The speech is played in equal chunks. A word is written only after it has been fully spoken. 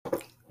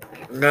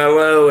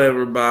Hello,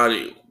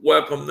 everybody.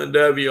 Welcome to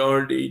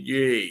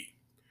WRDG,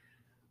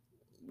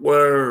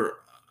 where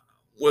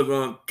we're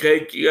going to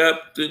take you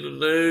up to the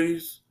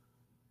news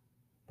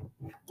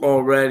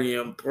already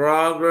in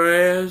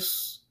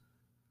progress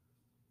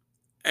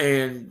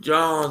and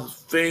John's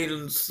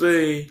feeding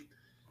C.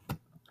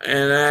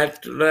 And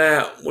after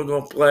that, we're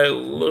going to play a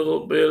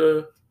little bit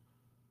of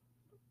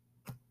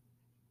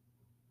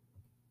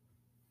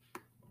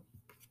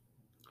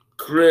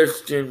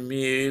Christian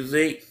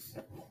music.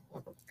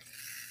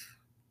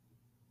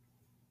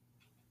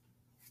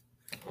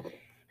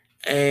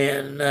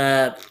 And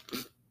we're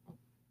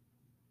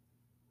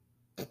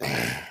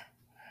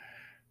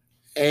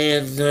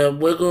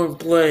going to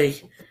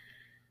play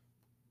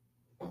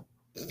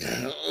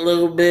a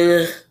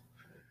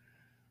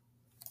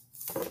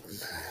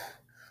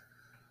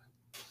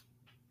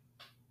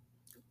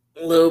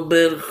little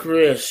bit of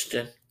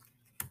Christian.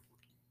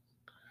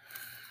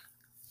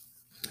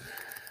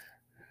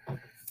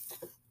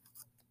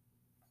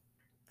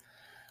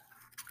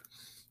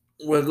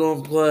 We're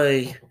going to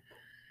play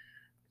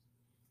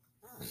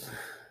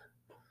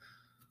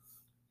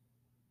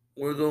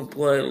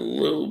a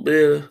little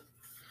bit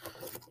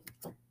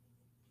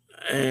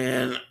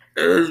and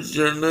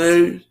urgent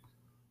news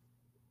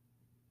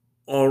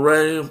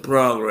already in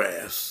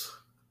progress.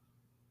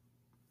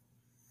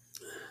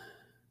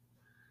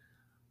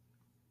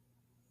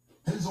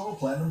 Pennzoil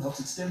Platinum helps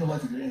extend the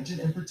life of your engine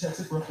and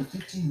protects it for up to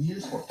 15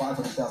 years or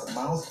 500,000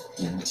 miles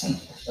guaranteed.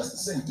 That's the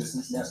same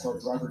distance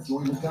NASCAR driver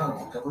Joey Logano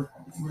would cover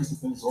if he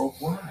raced the Pennzoil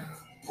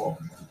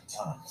 450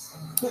 times.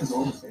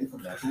 Pennzoil is made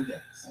from natural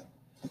gas.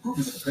 The proof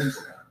is in the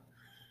Pennzoil.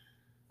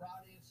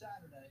 Friday and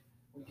Saturday,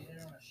 we get in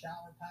on a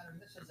shower pattern.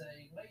 This is a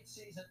late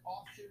season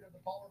offshoot of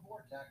the polar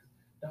vortex.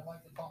 Don't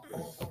like to talk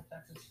polar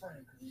vortex in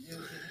spring because it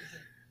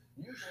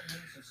usually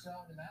means some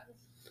snow in the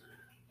mountains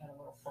and a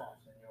little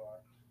frost in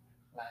your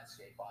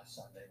landscape by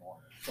Sunday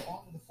morning. So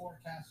on to the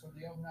forecast for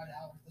the overnight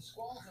hours. The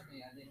squalls will be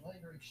ending.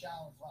 Lingering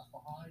showers left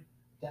behind.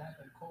 Damp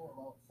and cooler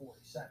low at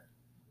 47.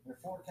 Your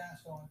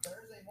forecast on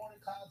Thursday, morning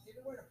clouds,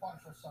 even with a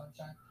partial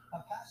sunshine. A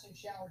passing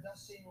shower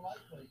does seem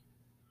likely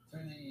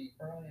through the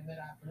early and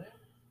mid-afternoon.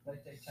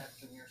 Late day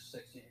temperature near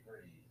 60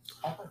 degrees.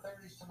 Upper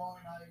 30s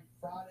tomorrow night.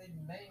 Friday,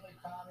 mainly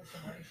cloudy,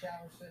 some rain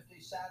showers 50.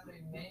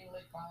 Saturday,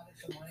 mainly cloudy,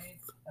 some rain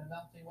and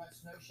melting wet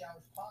snow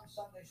showers. Palm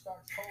Sunday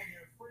starts cold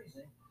near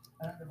freezing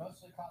and under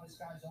mostly cloudy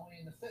skies only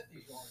in the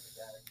 50s during the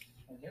day.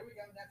 And here we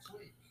go next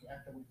week.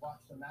 After we've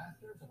watched the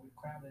Masters and we've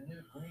crowned a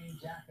new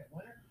green jacket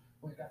winner,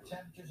 we've got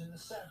temperatures in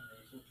the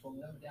 70s, which will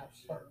no doubt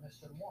spur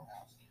Mr.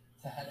 Morehouse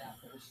to head out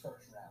for his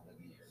first round of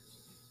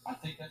years. I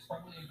think that's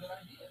probably a good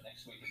idea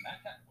next week in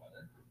that kind of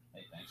weather.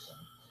 Hey, thanks, son.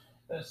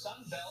 The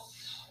Sun Belt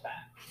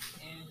back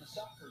in the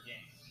soccer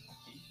game.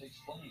 Keith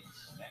explains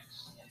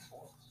next in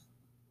sports.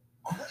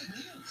 Great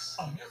news!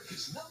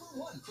 America's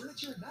 #1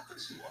 furniture and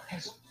mattress store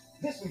has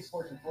This week's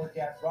Sports and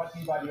Forecast brought to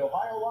you by the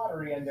Ohio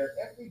Lottery and their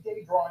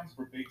everyday drawings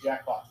for big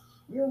jackpots.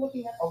 We are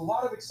looking at a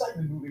lot of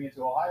excitement moving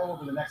into Ohio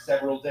over the next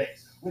several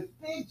days, with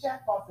big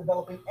jackpots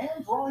developing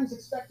and drawings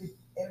expected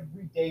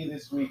every day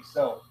this week.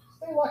 So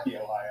stay lucky,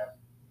 Ohio.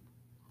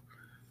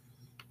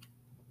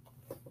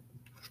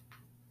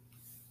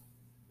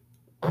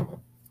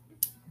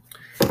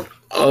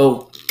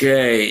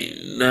 Okay,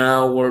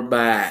 now we're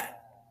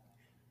back.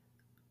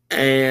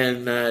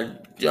 And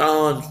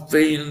John's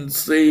feeding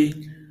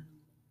C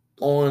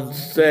on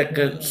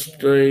 2nd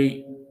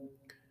Street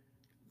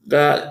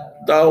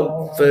got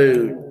dog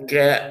food,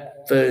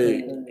 cat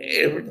food,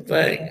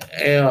 everything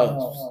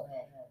else.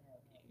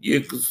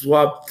 You can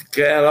swap the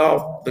cat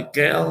off the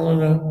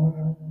calendar.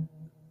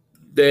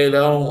 They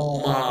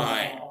don't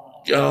mind.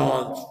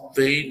 John's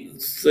feeding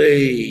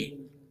C.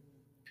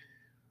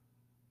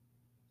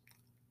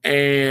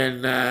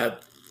 And a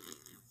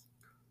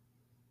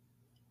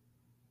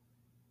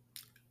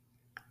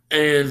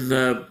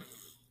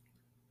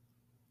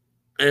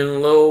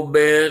little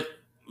bit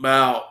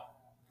about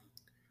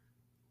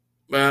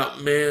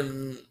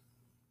men.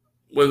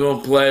 We're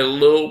gonna play a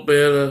little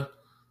bit of.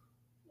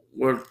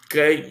 We're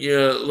taking you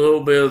a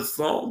little bit of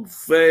Song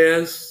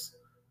Fest,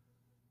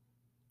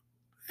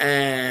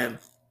 and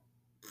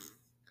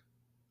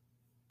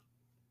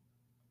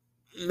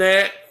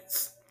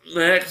next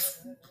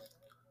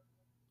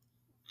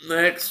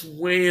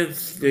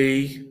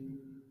Wednesday,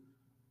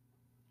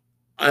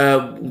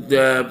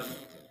 the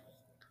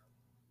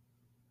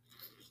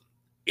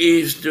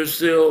Easter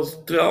Seals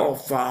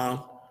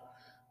Telethon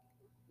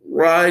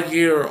right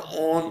here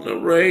on the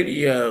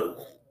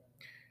radio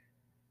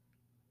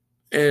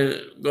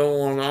and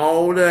going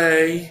all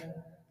day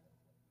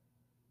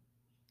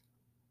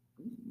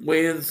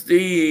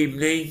Wednesday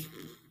evening,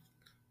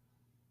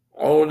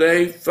 all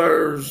day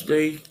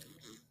Thursday,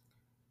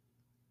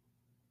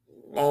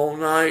 all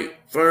night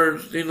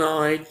Thursday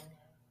night,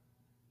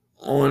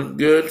 on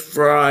Good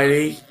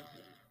Friday,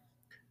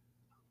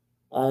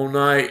 all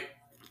night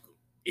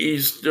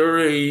Easter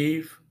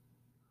Eve,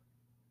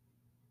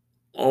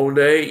 all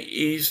day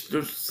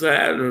Easter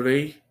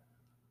Saturday,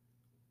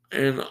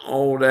 and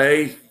all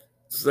day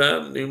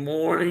Sunday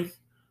morning,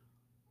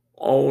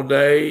 all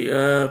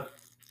day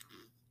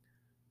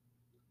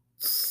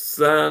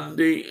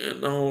Sunday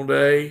and all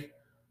day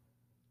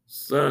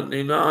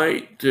Sunday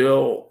night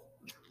till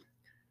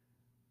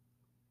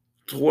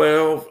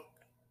 12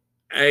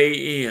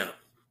 a.m.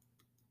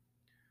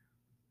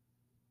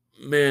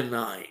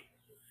 midnight,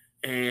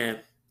 and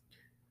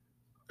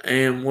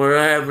we're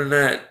having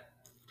that.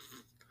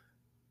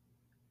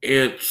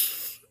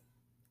 It's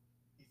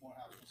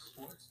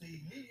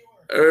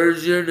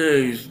Urgent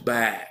News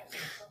back.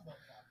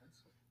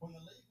 When the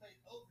league made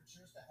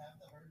overtures to have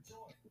the herd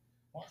join.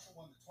 Marshall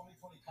won the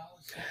 2020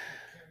 college season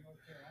with Cary,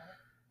 North Carolina,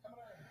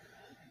 coming out of the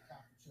Big League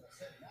Conference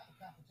USA. Now the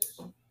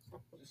competition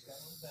just got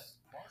a little better.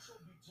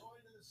 Marshall will be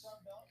joined in the Sun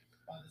Belt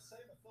by the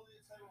same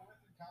affiliates they were with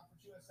in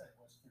Conference USA: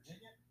 West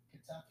Virginia,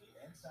 Kentucky,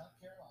 and South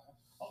Carolina.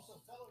 Also,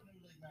 fellow new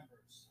league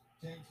members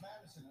James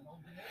Madison and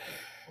Old Dominion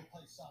will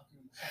play soccer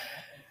in the Sun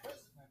Belt, and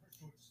present members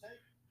Georgia State,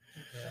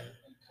 Georgia Southern,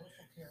 and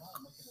Coastal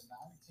Carolina making a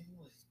 9-team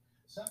league.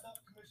 Sun Belt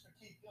Commissioner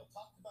Keith Gill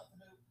talked about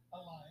the new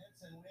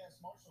alliance, and we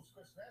asked Marshall's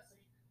Chris Grassi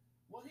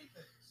what he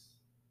thinks.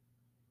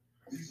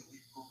 These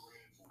elite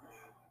programs will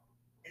win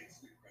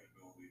instant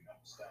credibility and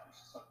help establish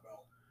the Sun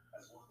Belt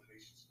as one of the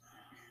nation's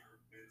premier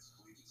men's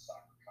collegiate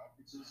soccer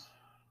conferences.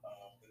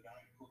 The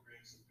 9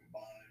 programs have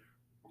combined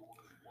for more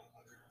than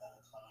 100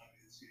 all-time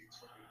NCAA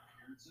tournament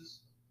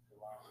appearances. The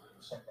line within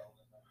the Sun Belt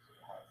and that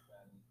have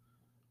been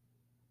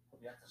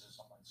put the emphasis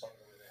on some of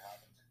the way they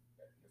have and to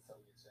get the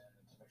affiliates in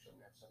and to make sure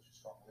we have such a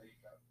strong league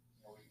that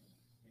we can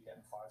be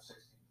getting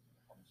 5-16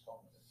 from this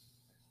tournament. It's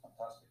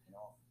fantastic.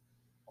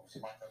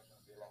 Obviously my job's going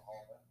to be a long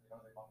haul. The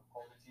amount of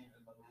quality teams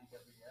in the league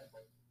every year,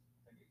 but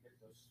I think it gives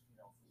us, if we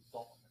don't win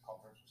the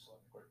conference, we're still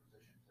in a great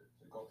position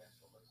to go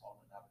against the Little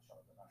and have a shot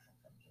at the national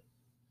championship.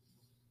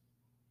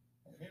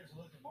 And here's a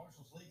look at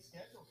Marshall's league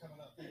schedule coming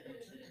up. They go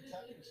to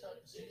Kentucky to start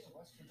the season,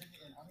 West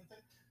Virginia and Huntington.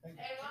 Then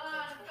Hey,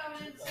 Ron, come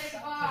in and say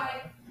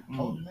bye.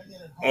 Old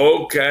Dominion at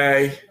home.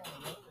 Okay.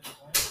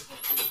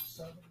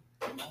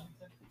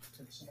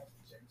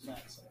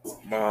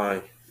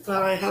 Bye.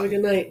 Bye. Have a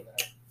good night.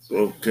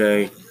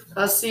 Okay.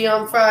 I'll see you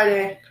on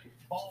Friday.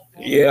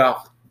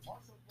 Yeah.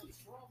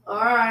 All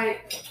right.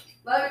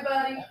 Love you,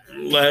 buddy.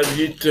 Love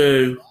you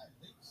too.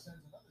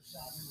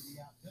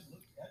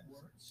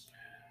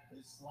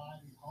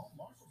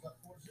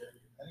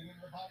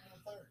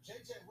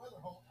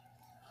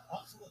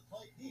 Up to the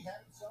plate, he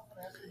had himself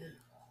an afternoon.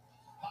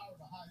 Power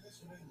behind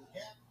this one into the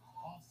gap.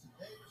 Austin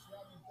Davis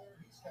rounding third.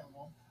 He's coming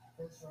home.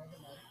 First run of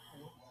the night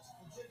for West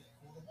Virginia,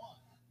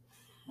 4-1.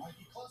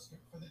 Mikey Klusker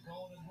for the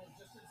Golden Bull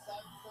just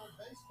inside the third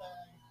base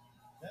bag.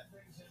 That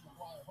brings in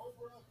McGuire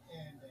Holbrook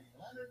and Dave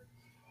Leonard.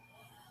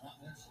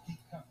 Mountaineers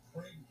keep coming.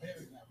 Braden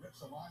Berry now rips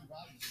a line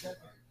drive to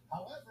second.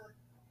 However,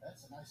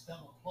 that's a nice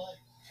double play.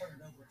 Turned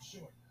over at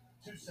short.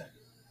 2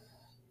 seconds.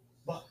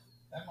 But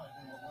that might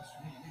be what West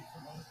Virginia needs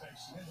for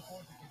motivation. In the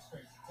fourth, it gets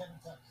crazy. Kevin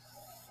Tucker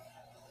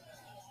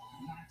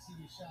knocks in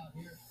a shot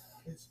here.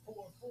 It's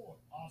 4-4.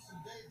 Austin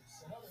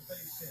Davis, another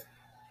base hit.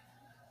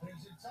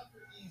 Brings in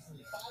Tucker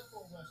easily.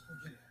 5-4 West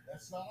Virginia.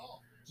 That's not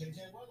all. J.J.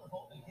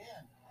 Weatherholt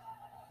again.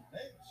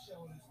 Davis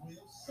showing his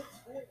wheels.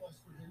 6-4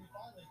 West Virginia.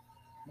 Finally,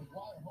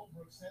 McGuire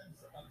Holbrook sends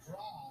a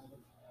drive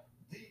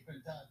deep,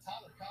 and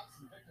Tyler Cox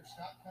and Victor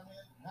Scott come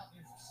in.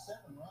 Mountaineers with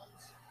 7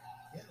 runs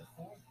in the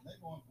fourth. They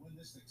go on to win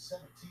this thing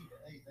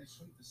 17-8. They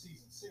sweep the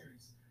season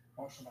series.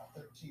 Marshall now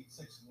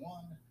 13-6-1.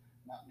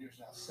 Mountaineers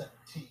now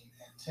 17-10.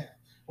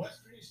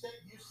 West Virginia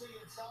State, UC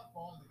in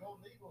softball, and the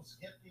Golden Eagles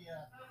get the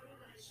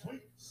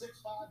sweep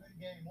 6-5 in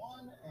game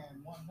 1 and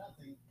 1-0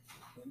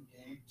 in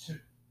game 2.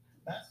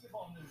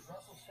 Basketball news: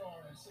 Russell Starr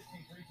and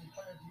 16th Region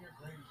Player of the Year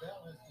Grady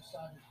Bell has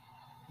decided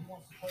he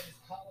wants to play his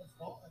college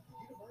ball at the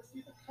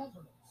University of the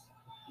Cumberlands.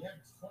 He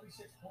averaged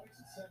 26 points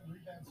and 7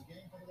 rebounds a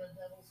game for the Red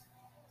Devils.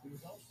 He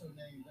was also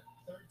named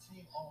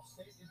third-team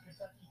All-State in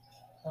Kentucky,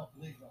 helped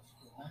lead Russell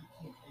to a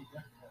 19-8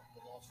 record at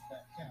the loss of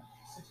Bath County,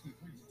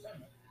 16th Region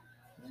tournament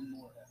in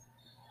Moorhead.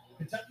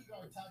 Kentucky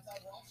guard Ty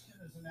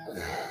Washington has announced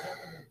he'll jump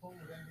into the pool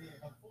of NBA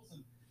hopefuls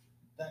and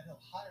that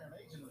he'll hire an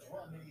agent as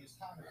well, meaning his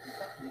time at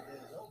Kentucky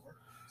is over.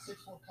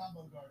 6'4"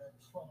 combo guard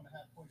averaged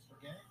 12.5 points per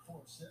game,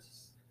 4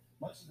 assists.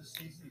 Much of the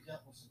season, he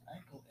dealt with some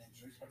ankle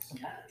injuries, but some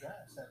mock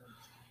drafts have him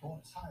going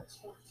as high as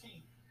 14,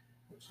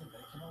 which would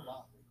make him a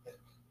lottery pick.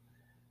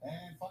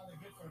 And finally,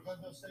 good for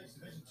Glenville State's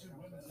Division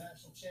II Women's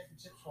National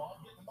Championship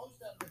squad, getting the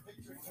most out of their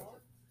victory tour.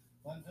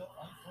 Glenville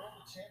unfurled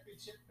the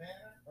championship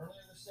banner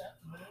earlier this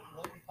afternoon.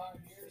 Lady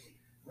Pioneers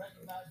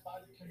recognized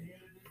by the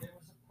community. There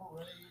was a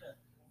parade, a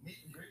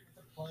meet and greet with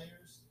the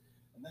players,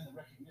 and then the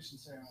recognition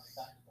ceremony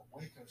back at the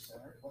Waco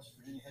Center. West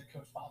Virginia head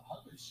coach Bob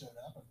Huggins showed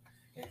up and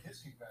gave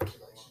his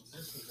congratulations.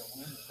 This was a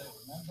win that they'll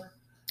remember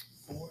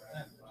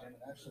forever. And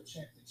the national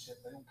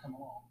championship, they don't come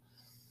along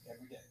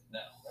every day.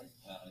 No, right?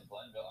 In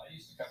Glenville, I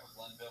used to cover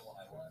Glenville when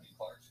I worked in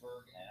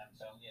Clarksburg, and I'm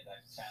telling you,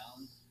 that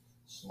town,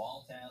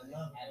 small town, and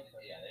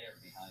yeah, they are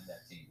behind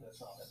that team. That's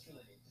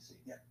really neat to see.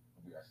 Yeah.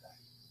 We'll be right back.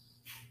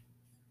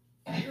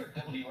 Here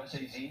at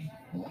WSAZ,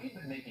 we've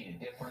been making a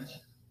difference.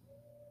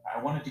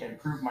 I wanted to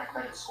improve my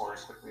credit score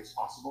as quickly as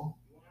possible.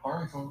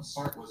 Borrowing from the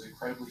start was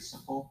incredibly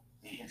simple.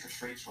 The interest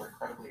straights were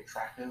incredibly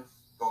attractive.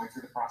 Going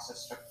through the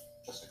process took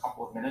just a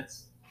couple of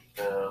minutes.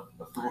 The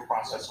approval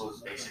process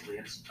was basically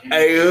instantaneous.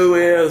 Hey, who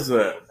is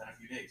it? Within a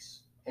few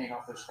days. Paying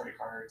off those credit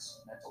cards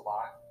meant a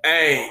lot.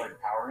 Hey, Felt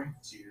empowering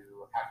to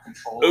have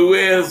control who over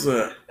is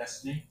it?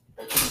 destiny.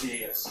 There couldn't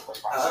be a simpler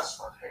process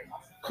for paying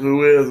off.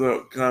 Who is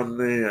it coming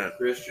in?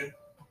 Christian,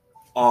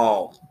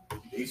 Oh,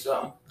 need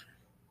something?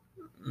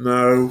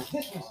 no. This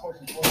week's Sports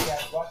and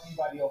Forecast brought to you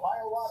by the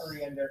Ohio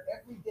Lottery and their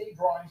everyday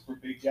drawings for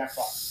big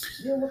jackpots.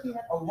 We are looking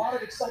at a lot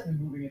of excitement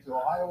moving into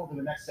Ohio over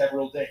the next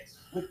several days,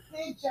 with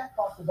big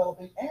jackpots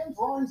developing and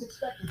drawings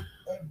expected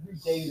every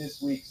day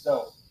this week.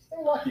 So stay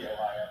lucky,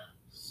 Ohio.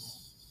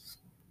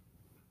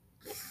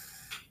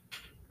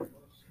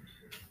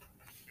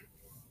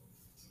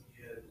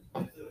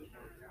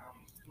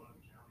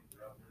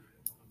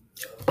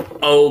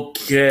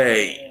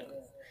 Okay,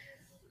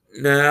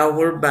 now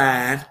we're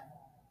back.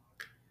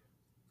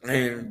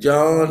 And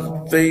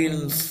John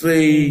feeding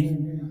C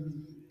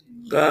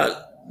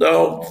got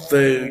dog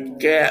food,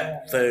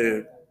 cat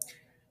food,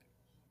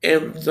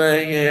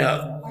 everything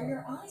else. Are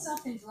your eyes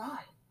often dry,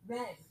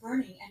 red,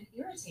 burning, and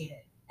irritated?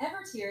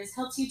 Evertears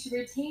helps you to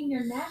retain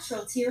your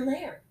natural tear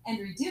layer and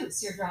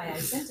reduce your dry eye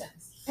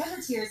symptoms.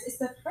 Evertears is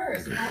the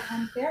first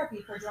at-home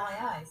therapy for dry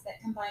eyes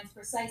that combines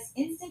precise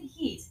instant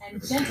heat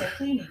and gentle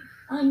cleaning.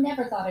 I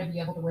never thought I'd be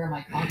able to wear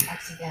my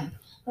contacts again,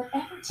 but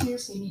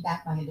Evertears gave me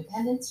back my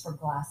independence for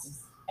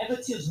glasses.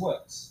 Evertears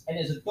works, and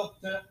as a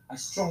doctor, I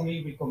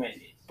strongly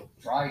recommend it.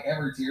 Try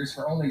Evertears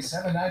for only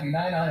 $7.99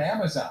 on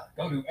Amazon.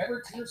 Go to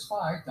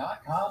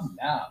evertears5.com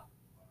now.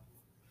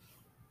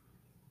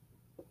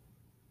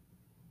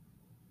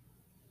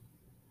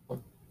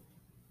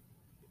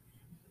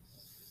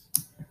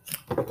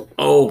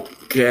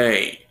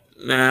 Okay,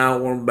 now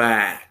we're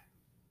back.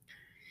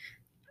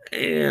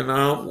 And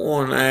I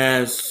want to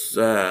ask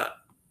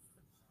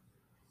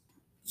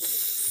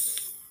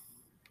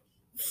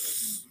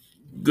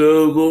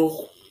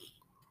Google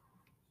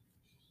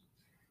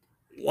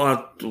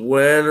what the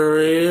weather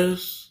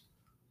is,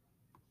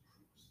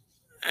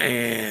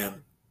 and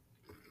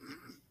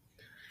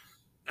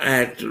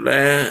after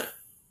that,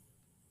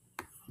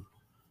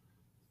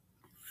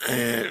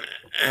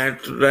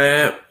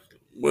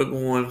 we're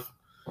going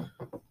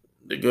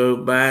to go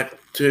back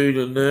to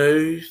the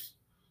news,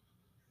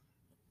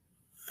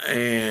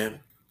 and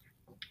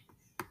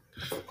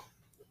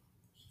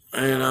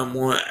I'm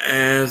going to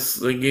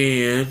ask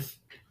again,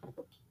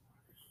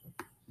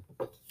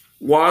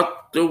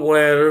 what the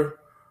weather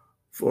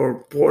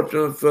for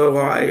Portsmouth,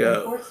 Ohio?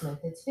 In Portsmouth,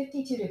 it's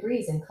 52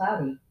 degrees and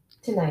cloudy.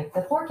 Tonight,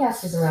 the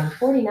forecast is around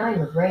 49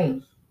 with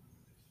rain.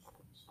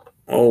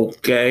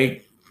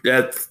 Okay,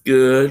 that's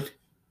good.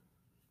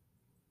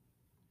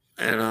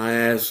 And I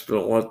asked her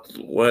what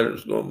the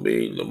weather's going to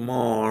be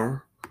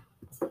tomorrow.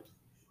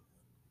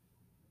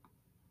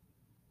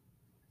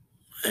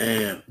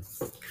 And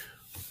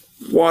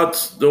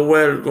what's the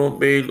weather going to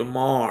be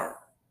tomorrow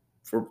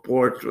for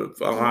Portsmouth,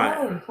 Tomorrow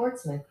Ohio? in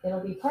Portsmouth, it'll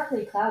be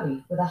partly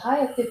cloudy with a high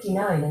of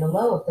 59 and a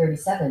low of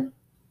 37.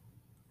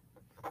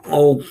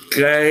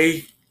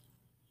 Okay,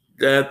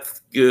 that's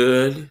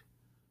good.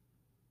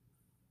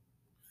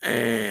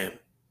 And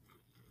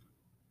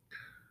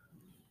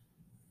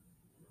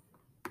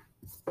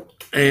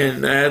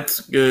that's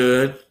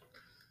good.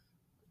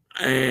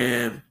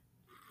 And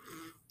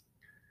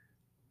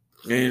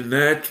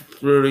that's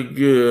pretty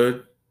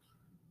good.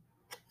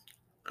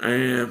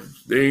 And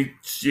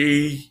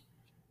she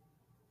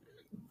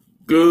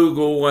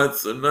Google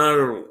what's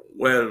another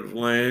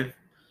weatherland,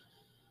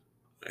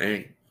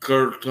 and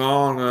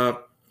Cortana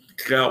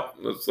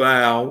helping us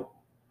out.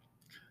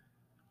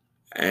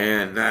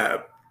 And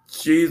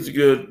she's a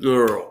good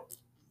girl.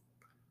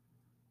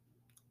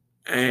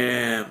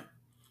 And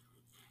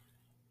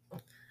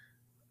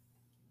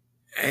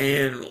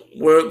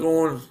we're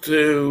going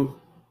to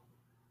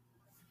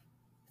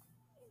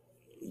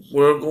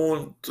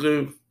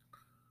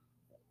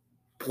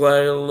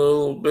play a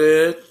little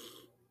bit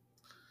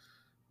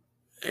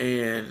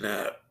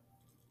and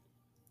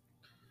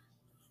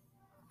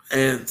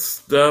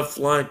stuff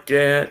like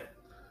that.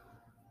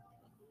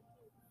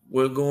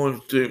 We're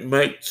going to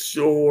make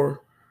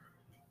sure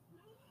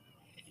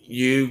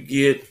you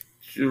get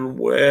your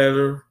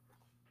weather,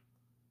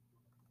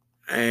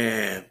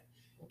 and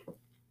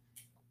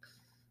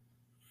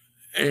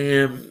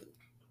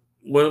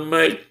we'll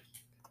make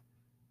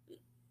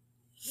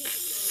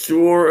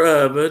sure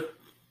of it.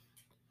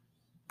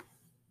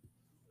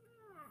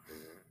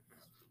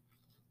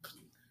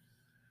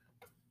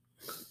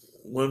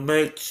 We'll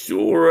make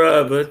sure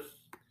of it,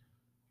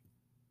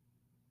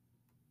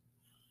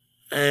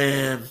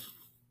 and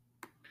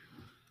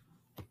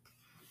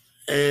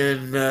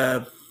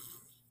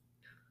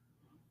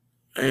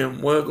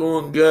we're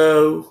going to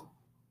go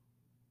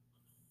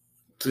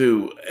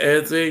to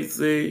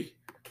SEC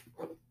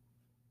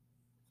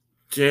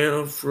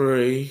Channel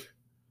 3,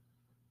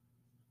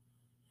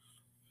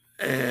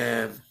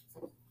 and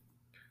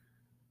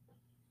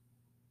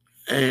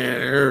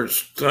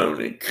there's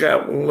Tony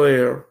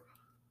Cavalier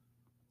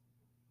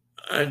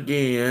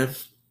again.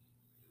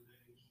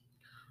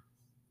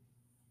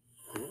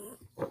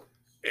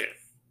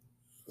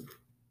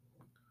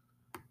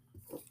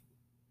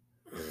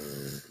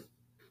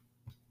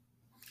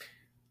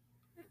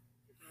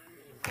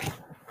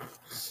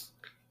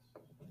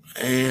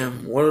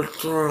 and we're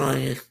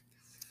trying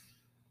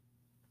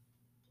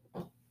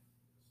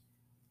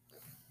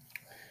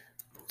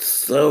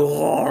so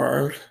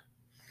hard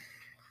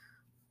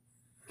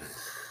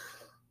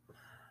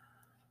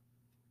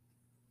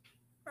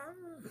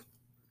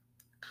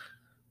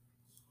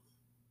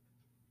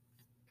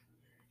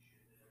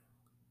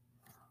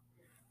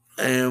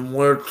and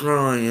we're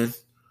trying.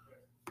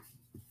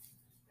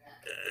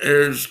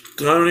 Here's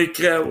Tony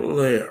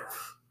Cavalier.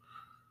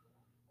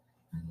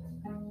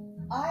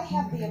 I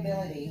have the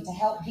ability to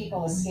help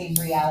people escape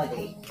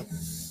reality,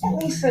 at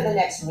least for the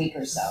next week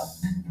or so.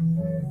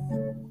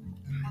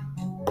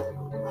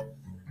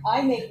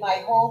 I make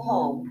my whole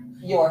home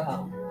your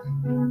home.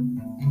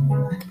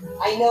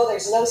 I know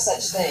there's no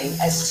such thing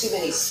as too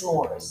many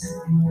s'mores.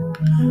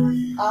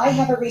 I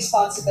have a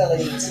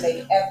responsibility to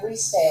make every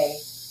stay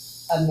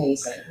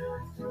amazing.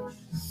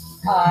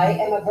 I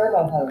am a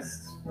Verbo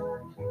host.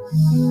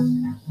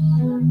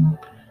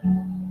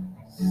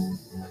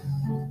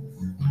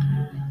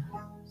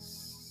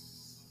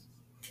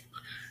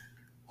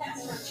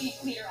 That's from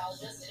Chief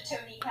Meteorologist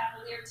Tony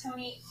Cavalier.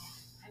 Tony,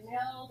 I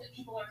know that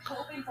people are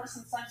hoping for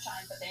some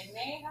sunshine, but they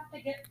may have to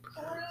get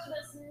through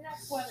this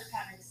next weather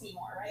pattern to see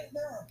more, right?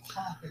 There are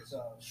pockets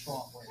of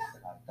strong winds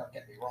tonight, don't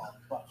get me wrong,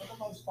 but for the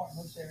most part,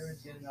 most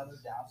areas get another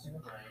dousing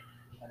of rain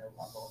and a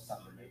rumble of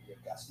thunder, maybe a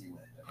gusty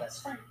wind. But that's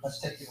fine.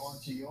 Let's take you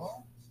on to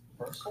your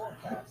first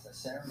forecast. As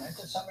Sarah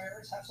mentioned, some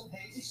areas have some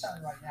hazy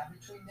sun right now.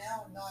 Between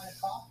now and 9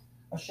 o'clock,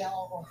 a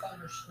shower or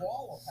thunder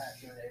squall will pass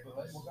your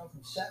neighborhood. We'll go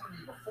from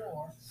 70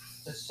 before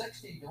to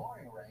 60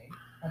 during rain,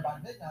 and by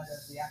midnight,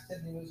 as the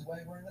activity moves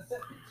away, we're in the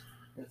 50s.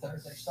 Your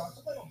Thursday starts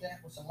a little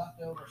damp with some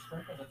leftover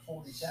sprinkles at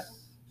 47,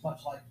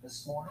 much like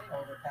this morning,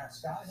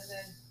 overcast skies, and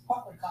then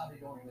partly cloudy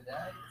during the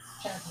day.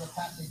 Chance of a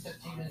passing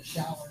 15-minute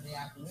shower in the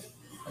afternoon,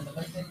 and the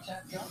late day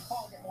temperature, I'm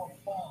calling it more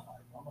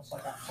fall-like, almost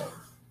like October.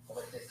 The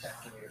late day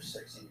temperature near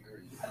 60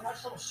 degrees. A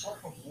nice little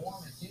slope of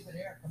warm and humid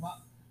air come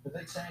up the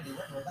Big Sandy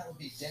River. That would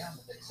be down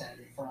the Big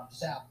Sandy from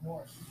south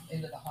north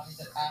into the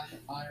Huntington,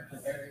 Ashland,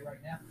 Ironton area right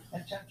now,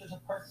 and temperatures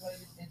are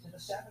percolating into the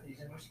 70s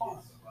in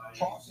response.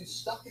 Charleston's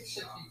stuck at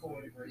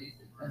 64 degrees,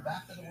 and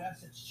back to the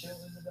west, it's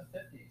chilled into the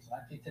 50s,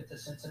 like you tip to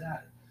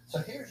Cincinnati. So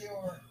here's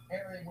your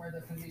area where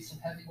there can be some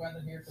heavy weather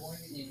here during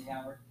the evening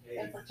hours,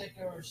 in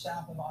particular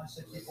south of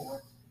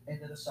I-64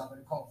 into the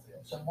southern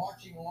coalfield. So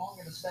marching along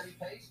at a steady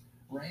pace,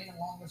 rain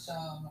along with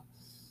some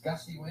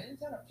gusty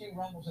winds and a few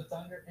rumbles of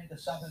thunder into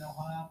southern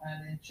Ohio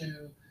and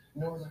into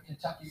northern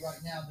Kentucky right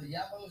now. The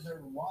yellows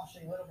are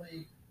washing Little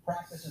League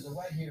practices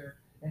away here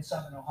in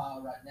southern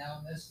Ohio right now.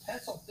 And this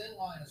pencil thin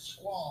line of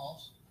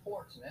squalls,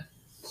 Portsmouth,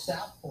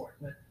 South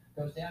Portsmouth,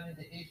 goes down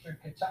into eastern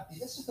Kentucky.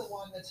 This is the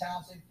one that's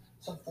housing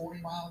some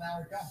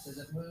 40-mile-an-hour gusts as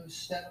it moves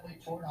steadily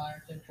toward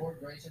Ironton, toward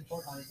Grayson,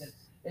 toward Huntington.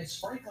 It's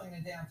sprinkling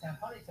in downtown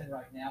Huntington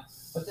right now,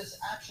 but this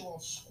actual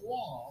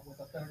squall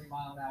with a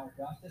 30-mile-an-hour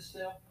gust is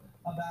still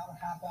about a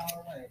half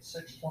hour away at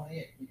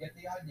 6:28. You get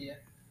the idea.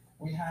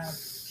 We have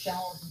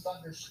showers and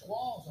thunder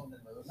squalls on the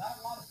move. Not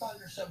a lot of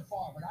thunder so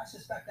far, but I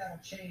suspect that'll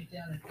change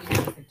down in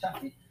eastern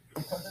Kentucky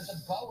because there's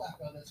a bow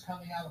echo that's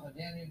coming out of the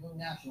Daniel Boone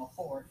National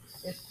Forest.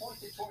 It's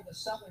pointed toward the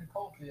southern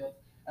coalfield,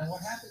 and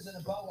what happens in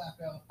a bow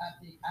echo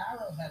at the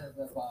arrowhead of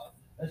the bow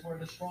is where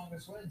the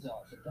strongest winds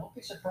are. So don't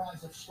be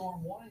surprised if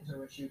storm warnings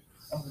are issued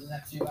over the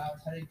next few hours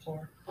heading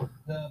toward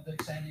the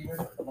Big Sandy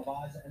River, the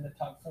Leviza, and the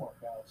Tug Fork,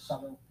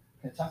 southern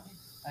Kentucky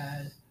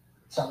and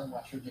southern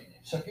West Virginia.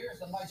 So here's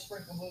the light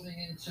sprinkle moving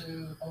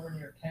into over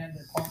near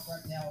Camden Park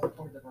right now, over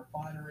toward the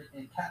refinery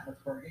in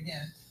Catlettsburg.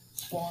 Again,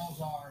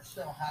 squalls are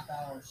still a half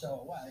hour or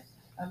so away,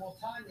 and we'll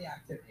time the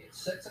activity at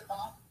 6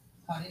 o'clock,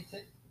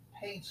 Huntington,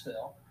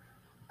 Paintsville,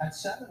 at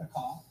 7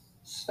 o'clock,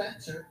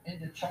 Spencer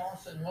into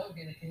Charleston,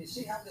 Logan. And can you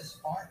see how this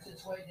arcs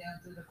its way down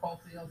through the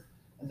coalfield?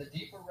 And the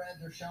deeper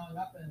reds are showing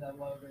up in the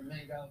Logan,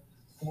 Mingo,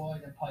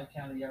 Floyd, and Pike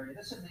County area.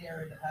 This is the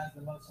area that has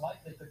the most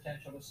likely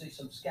potential to see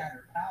some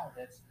scattered power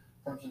hits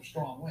from some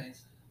strong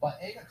winds. By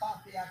 8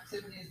 o'clock, the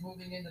activity is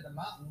moving into the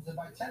mountains, and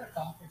by 10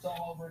 o'clock, it's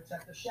all over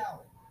except the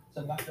shouting,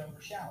 some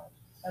leftover showers.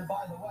 And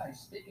by the way,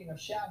 speaking of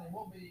shouting,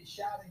 we'll be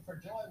shouting for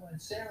joy when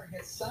Sarah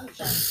gets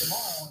sunshine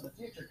tomorrow on the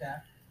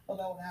FutureCast,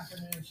 although an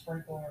afternoon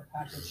sprinkle or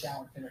passing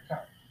shower can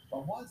occur.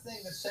 But one thing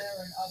that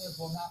Sarah and others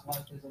will not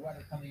like is the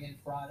weather coming in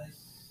Friday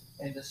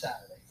into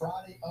Saturday.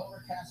 Friday,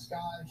 overcast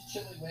skies,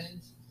 chilly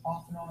winds,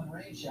 off and on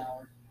rain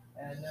showers,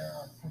 and there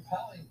are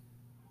compelling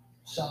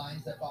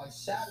signs that by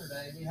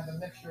Saturday we have a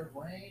mixture of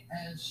rain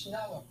and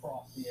snow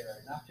across the area.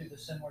 Not too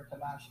dissimilar to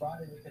last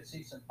Friday, we could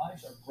see some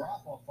ice or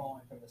graupel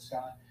falling from the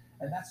sky,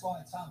 and that's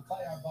why Tom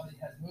Clay, our buddy,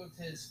 has moved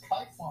his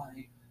kite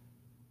flying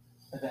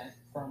event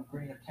from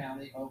Greenup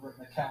County over at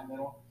McCall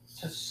Middle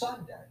to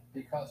Sunday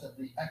because of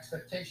the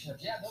expectation of,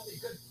 there'll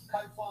be good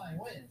kite flying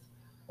winds,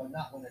 but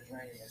not when it's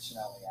raining and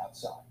snowing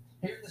outside.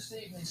 Here this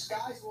evening,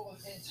 skies will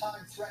in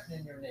time threaten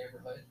in your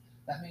neighborhood.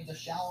 That means a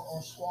shower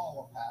or squall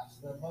will pass.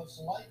 The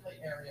most likely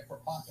area for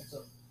pockets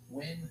of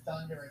wind,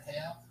 thunder, and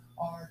hail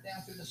are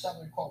down through the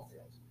southern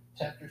coalfields.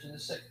 Temperatures in the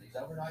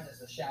 60s. Overnight as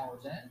the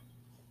showers end,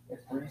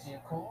 it's breezy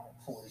and cool,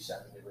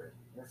 47 degrees.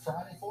 Your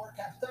Friday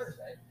forecast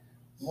Thursday,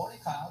 Morning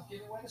clouds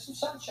giving way to some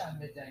sunshine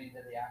midday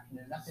into the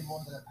afternoon. Nothing more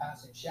than a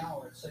passing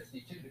shower at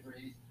 62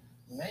 degrees.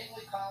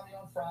 Mainly cloudy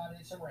on Friday,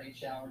 some rain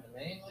showers.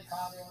 Mainly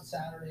cloudy on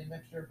Saturday, a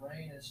mixture of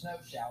rain and snow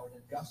showers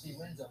and gusty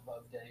winds on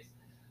both days.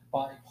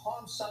 By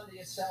Palm Sunday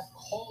itself,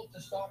 cold to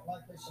start,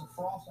 likely some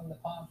frost on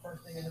the Palm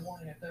first thing in the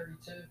morning at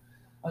 32.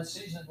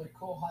 Unseasonably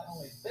cool, high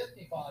only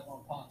 55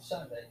 on Palm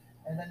Sunday.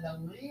 And then the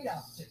lead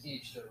up to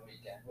Easter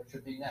weekend, which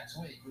would be next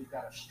week, we've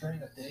got a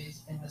string of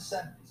days in the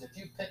 70s. If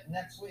you pick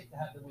next week to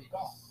have the week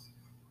off,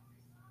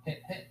 hint,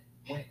 hint,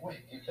 wink,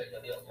 wink, you pick the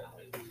other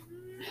week.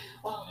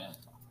 Well,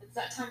 it's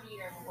that time of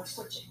year when we're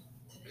switching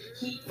to the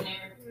heat and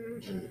air.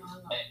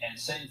 And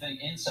same thing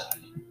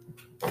inside.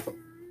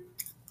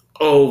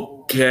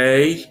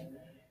 Okay.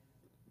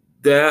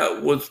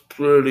 That was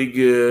pretty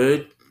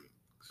good.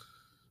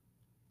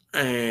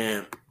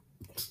 And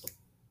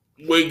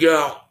we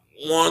got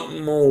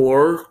one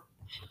more.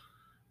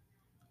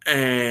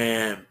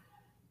 And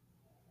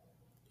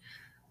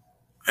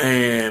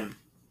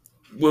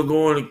we're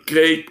going to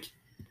take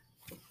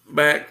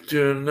back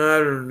to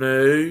another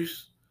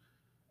news.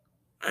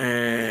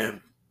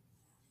 And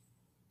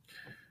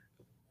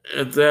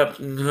it's up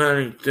in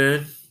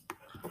Huntington.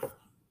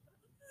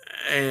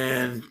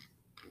 And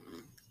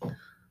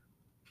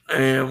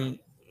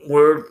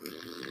we're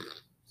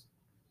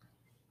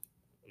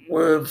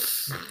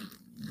with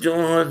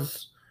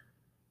John's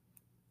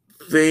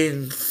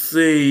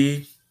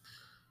C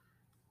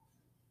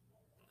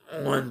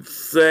on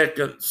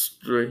 2nd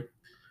Street.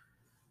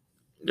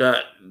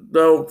 Got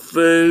dog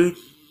food,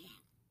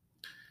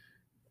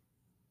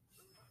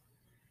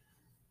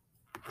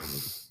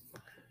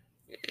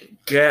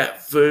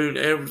 cat food,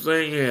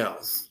 everything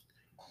else.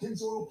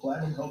 Pennzoil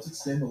Platinum helps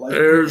extend the life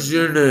There's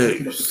your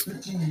news. news.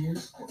 15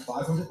 years or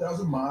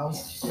 500,000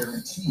 miles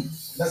guaranteed.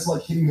 That's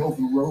like hitting the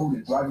open road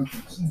and driving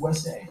from Key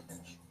West to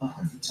Anchorage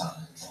 100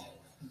 times.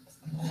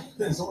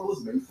 Pennzoil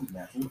is made from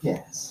natural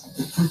gas.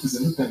 The proof is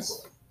in the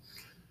pencil.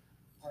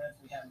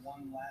 We had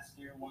one last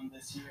year, one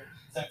this year,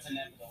 so it's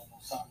inevitable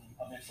something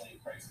eventually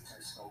breaks into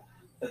her scope.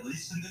 At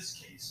least in this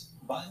case,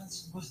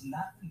 violence was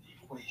not in the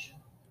equation.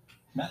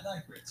 Matt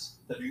Nyquist,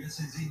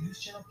 WSAZ News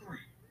Channel 3,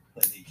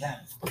 Lady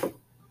County.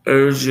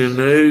 There's your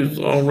news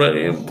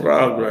already in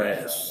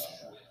progress.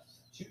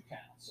 2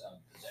 counts of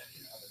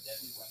possession of a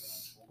deadly weapon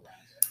on school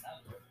grounds and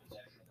another of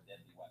possession of a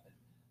deadly weapon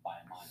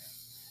by a minor.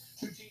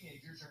 2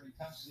 teenagers are in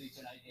custody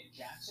tonight in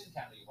Jackson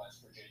County,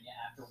 West Virginia,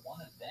 after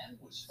one of them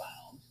was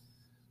found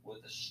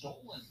with a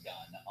stolen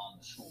gun on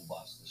the school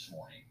bus this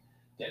morning.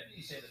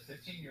 Deputies say the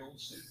 15-year-old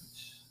student,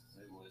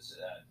 who was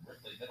at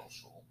Ripley Middle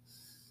School,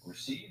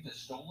 received a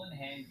stolen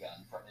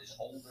handgun from his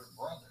older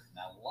brother.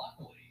 Now,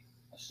 luckily,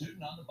 a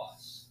student on the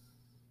bus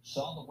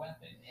saw the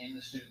weapon in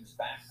the student's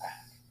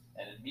backpack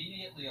and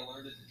immediately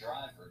alerted the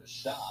driver to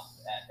stop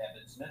at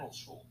Evans Middle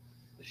School.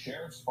 The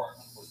sheriff's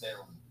department was there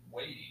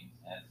waiting,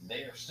 and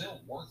they are still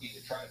working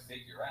to try to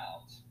figure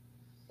out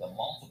the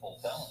multiple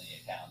felony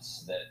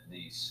accounts that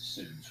these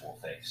students will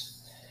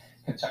face.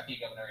 Kentucky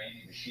Governor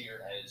Andy Beshear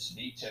has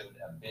vetoed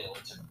a bill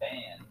to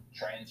ban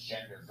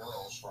transgender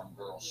girls from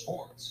girls'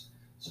 sports.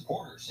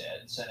 Supporters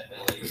said Senate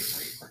Bill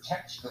 83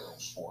 protects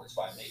girls' sports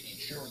by making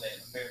sure they have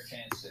a fair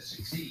chance to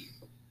succeed.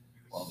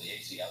 Well, the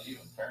ACLU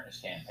and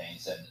Fairness Campaign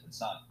said that it's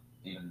not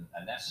even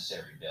a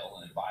necessary bill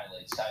and it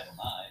violates Title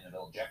IX and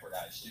it'll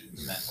jeopardize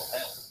students' mental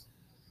health.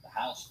 The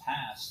House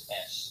passed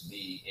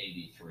SB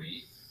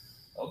 83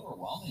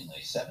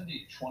 overwhelmingly,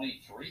 70 to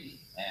 23,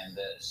 and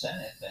the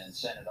Senate then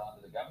sent it on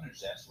to the governor's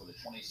desk with a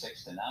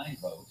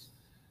 26-9 vote.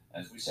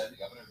 As we said, the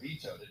governor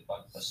vetoed it,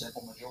 but a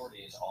simple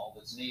majority is all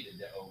that's needed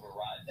to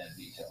override that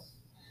veto.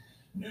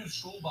 New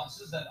school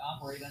buses that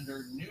operate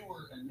under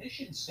newer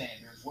emission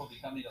standards will be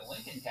coming to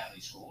Lincoln County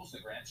schools.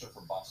 The grants are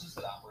for buses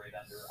that operate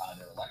under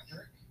either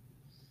electric,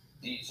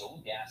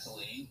 diesel,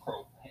 gasoline,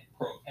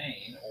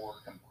 propane, or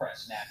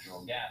compressed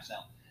natural gas.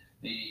 Now,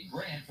 the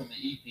grant from the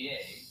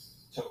EPA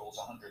totals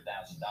 $100,000,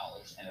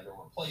 and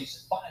it'll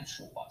replace 5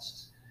 school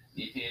buses.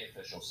 The EPA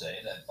officials say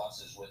that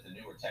buses with the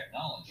newer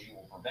technology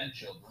will prevent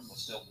children with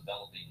still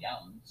developing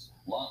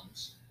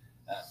lungs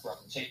from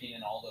taking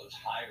in all those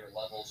higher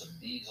levels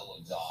of diesel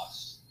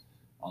exhaust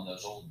on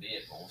those old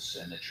vehicles,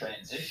 and the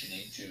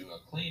transitioning to a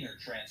cleaner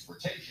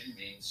transportation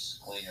means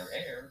cleaner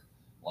air,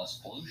 less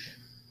pollution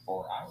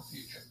for our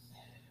future.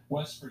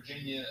 West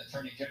Virginia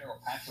Attorney General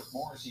Patrick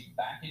Morrisey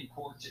back in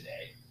court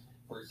today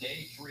for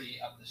day 3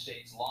 of the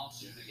state's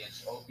lawsuit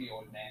against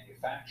opioid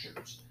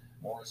manufacturers.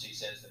 Morrisey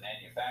says the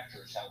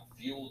manufacturers helped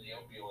fuel the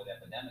opioid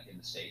epidemic in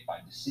the state by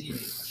deceiving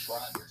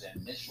prescribers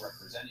and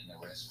misrepresenting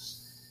the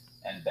risks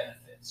and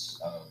benefits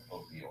of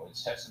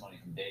opioids. Testimony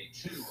from day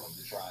 2 of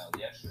the trial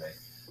yesterday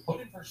put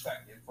in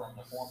perspective from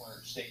the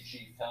former state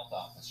chief health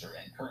officer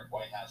and current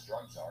White House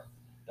drug czar,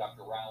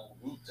 Dr. Rahul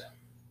Gupta,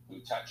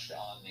 who touched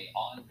on the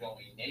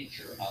ongoing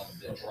nature of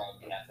the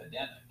drug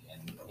epidemic,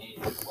 and he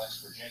knew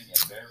West Virginia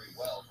very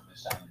well from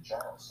his time in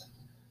Charleston.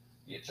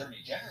 The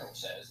Attorney General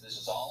says this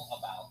is all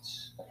about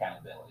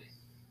accountability.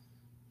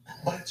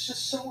 But it's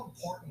just so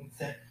important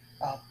that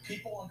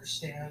people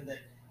understand that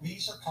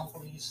these are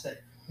companies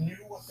that knew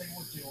what they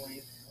were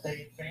doing,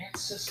 They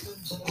advanced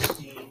systems of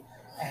esteem,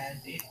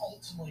 and it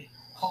ultimately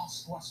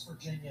cost West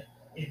Virginia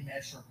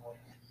immeasurably.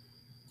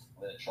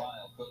 The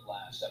trial could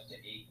last up to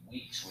 8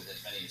 weeks, with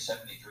as many as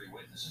 73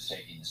 witnesses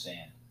taking the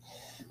stand.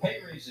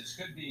 Pay raises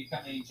could be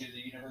coming to the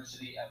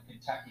University of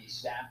Kentucky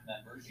staff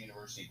members.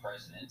 University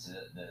president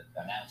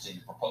announcing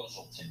the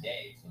proposal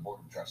today to the Board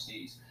of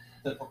Trustees.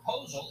 The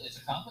proposal is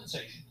a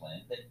compensation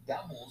plan that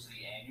doubles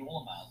the annual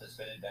amount that's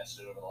been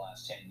invested over the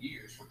last 10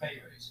 years for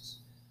pay raises.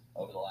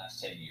 Over the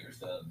last 10 years,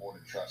 the Board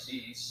of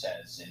Trustees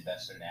has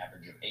invested an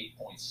average of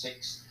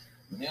 $8.6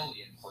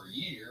 million per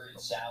year in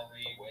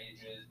salary,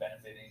 wages,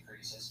 benefit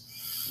increases.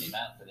 The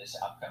amount for this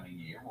upcoming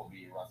year will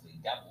be roughly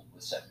doubled,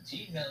 with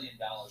 $17 million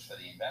for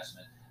the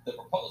investment. The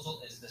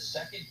proposal is the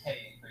second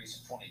pay increase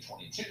of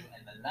 2022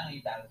 and the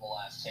 9th out of the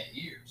last 10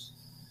 years.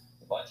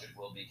 The budget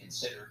will be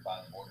considered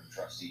by the Board of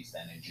Trustees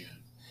then in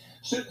June.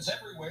 Students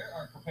everywhere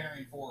are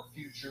preparing for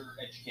future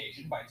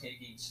education by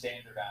taking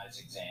standardized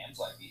exams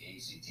like the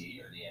ACT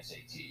or the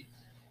SAT.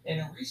 In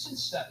a recent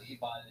study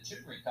by the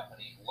tutoring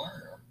company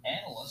Learner,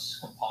 analysts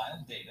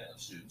compiled data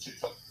of students who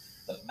took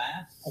the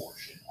math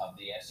portion of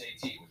the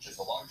SAT, which is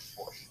the largest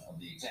portion of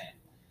the exam.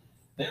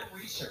 Their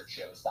research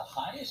shows the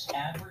highest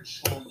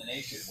average score in the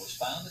nation was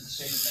found in the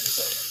state of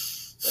Minnesota.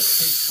 The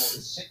kids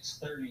scored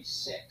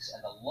 636,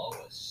 and the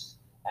lowest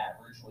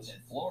average was in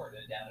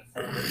Florida, down at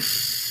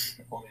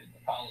 480. According to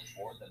the College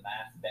Board, the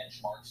math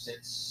benchmark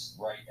sits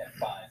right at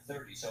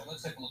 530. So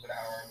let's take a look at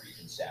how our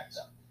region stacks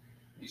up.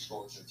 These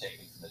scores are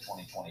taken from the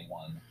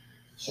 2021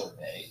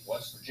 survey.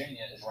 West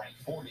Virginia is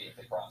ranked 40th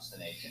across the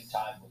nation,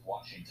 tied with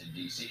Washington,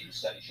 D.C. The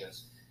study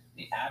shows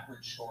the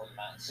average score of the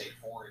Mountain State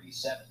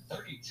 487.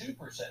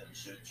 32% of the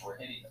students were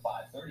hitting the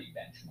 530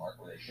 benchmark,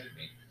 where they should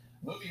be.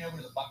 Moving over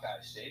to the Buckeye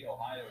State,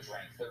 Ohio is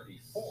ranked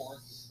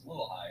 34th, a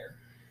little higher,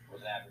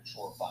 with an average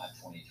score of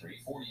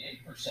 523.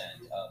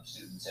 48% of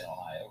students in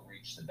Ohio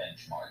reached the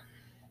benchmark.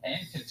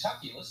 And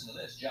Kentucky, listen to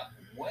this, jumped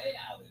way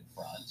out in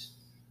front,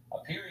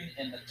 appearing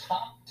in the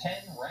top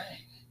 10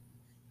 rank.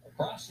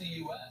 Across the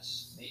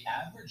U.S., the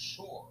average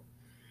score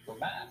for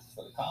math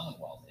for the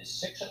Commonwealth is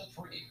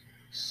 603.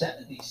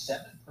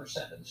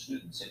 77% of the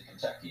students in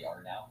Kentucky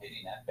are now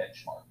hitting that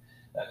benchmark.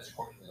 That is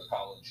according to the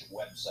college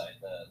website.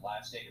 The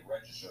last day to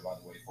register, by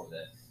the way, for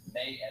the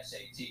May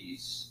SATs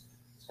is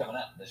coming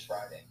up this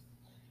Friday.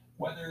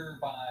 Whether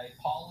by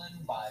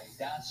pollen, by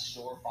dust,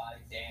 or by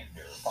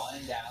dander,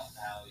 find out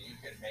how you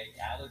can make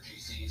allergy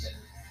season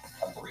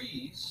a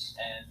breeze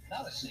and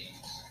not a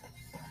sneeze.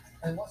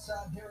 And what's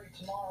I'm hearing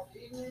tomorrow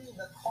evening?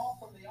 The call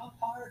from the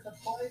umpire to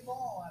play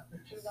ball after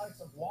 2 nights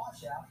of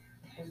washout.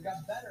 We've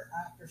got better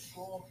after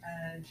school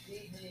and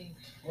evening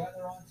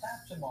weather on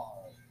tap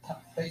tomorrow.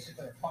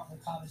 Basically, a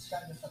apartment cottage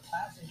sky, just a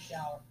passing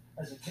shower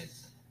as the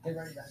kids get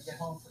ready to get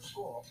home for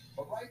school.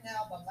 But right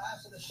now, the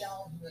last of the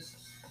showers in this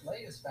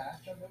latest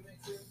batch are moving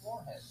through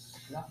Moorhead,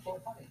 not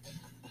Fort Huntington.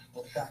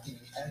 We're tracking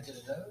the edge of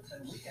the nose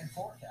and weekend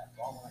forecast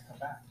all when I come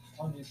back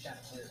on News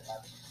Channel 3 at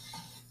 11.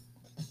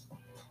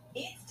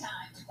 It's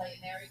time to play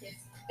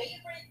America's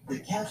favorite. The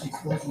Cash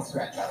Explosion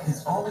Scratch Off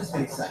has always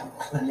been exciting,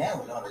 but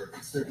now in honor of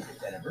its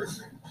 35th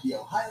anniversary, the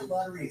Ohio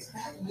Lottery is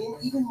packing in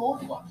even more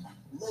fun,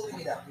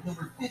 loading it up with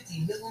over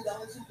 $50 million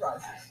in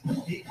prizes,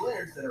 big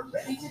winners that are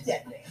ready to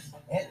detonate,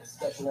 and a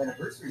special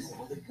anniversary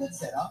symbol that could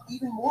set off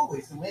even more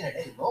ways to win at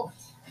any moment.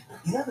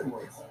 In other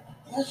words,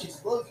 Cash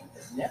Explosion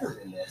has never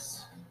been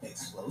this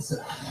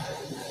explosive.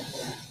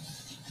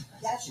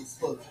 Cash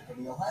Explosion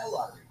from the Ohio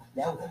Lottery.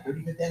 Now with a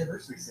 35th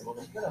anniversary symbol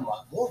that could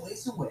unlock more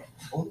ways to win.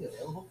 Only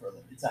available for a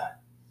limited time.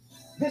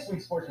 This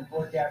week's Sports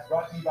Forecast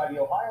brought to you by the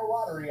Ohio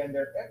Lottery and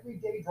their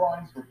everyday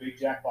drawings for big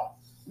jackpots.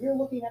 We are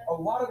looking at a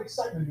lot of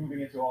excitement moving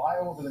into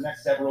Ohio over the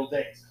next several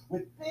days,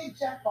 with big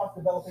jackpots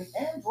developing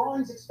and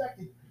drawings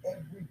expected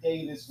every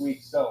day this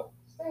week. So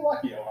stay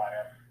lucky,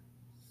 Ohio.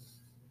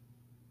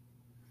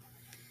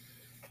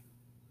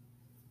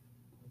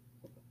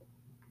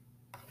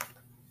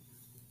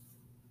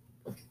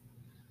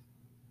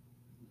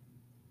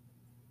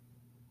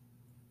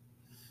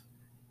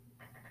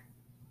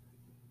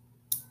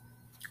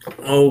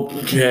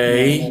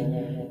 Okay,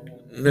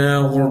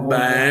 now we're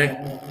back.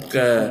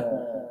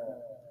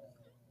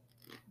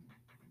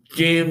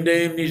 Jim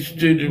Dandies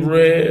to the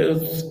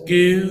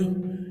rescue.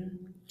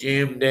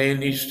 Jim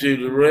Dandies to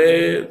the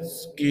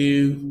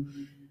rescue.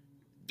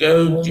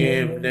 Go,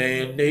 Jim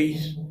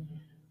Dandies.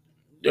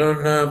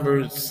 Their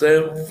number is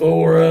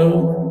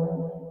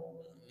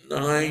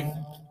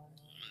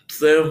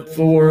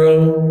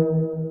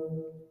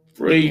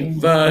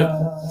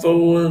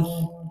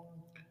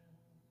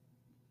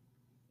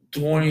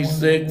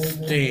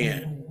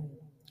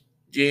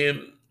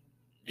Jim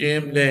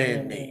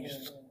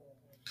Dandies.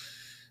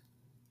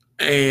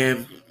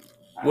 And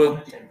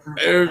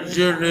there's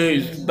your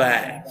news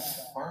back.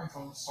 Borrowing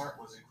from the start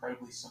was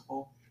incredibly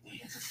simple. The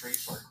interest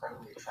rates were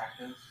incredibly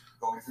attractive.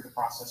 Going through the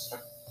process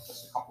took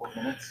just a couple of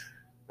minutes.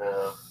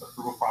 The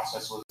approval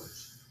process was.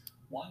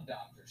 One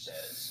doctor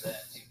says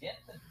that to get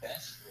the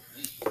best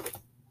relief,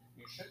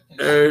 you should.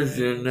 There's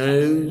your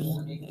news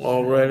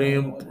already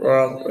in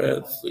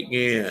progress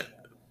again.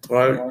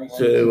 Part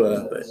 2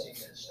 of it.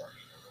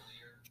 Starting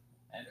earlier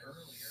and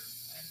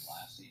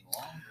lasting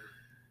longer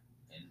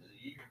into the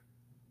year.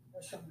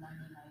 From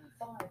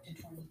 1995 to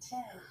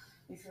 2010,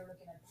 if you're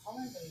looking at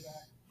pollen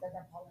data, that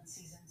the pollen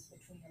season's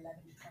between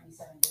 11 to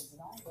 27 days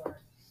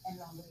longer and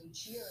longer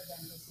each year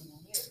than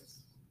preceding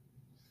years.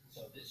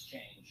 So this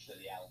change to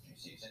the allergy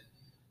season,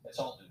 it's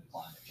all due to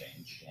climate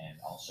change and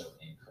also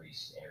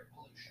increased air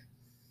pollution.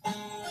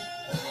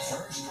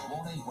 First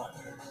warning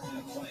weather.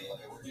 It's funny,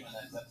 like we're doing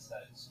that.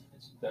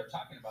 They're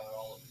talking about it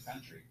all over the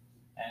country,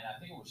 and I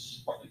think it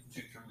was probably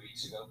 2-3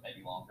 weeks ago,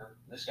 maybe longer.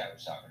 This guy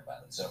was talking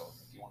about it. So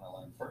if you want to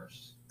learn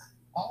first,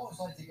 I always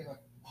like to give a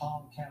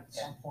pollen count at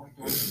some point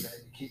during the day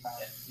to keep our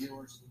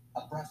viewers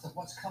abreast of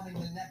what's coming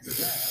the next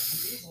day. I can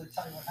easily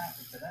tell you what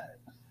happened today.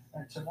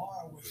 And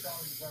tomorrow we're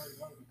starting very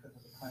low because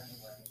of the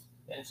cleansing rain.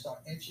 We'll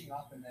start inching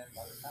up, and then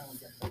by the time we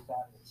get to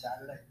Friday and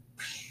Saturday,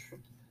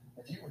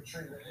 if you were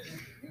treated,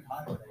 you'd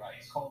hibernate.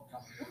 It's cold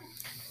coming in.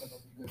 So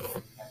it'll be good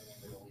for you heading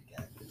into the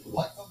weekend.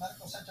 Lakeville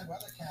Medical Center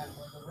weather cam,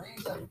 where the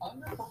rains have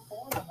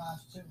underperformed the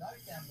last 2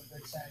 nights down the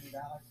Big Sandy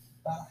Valley.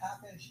 About a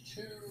half-inch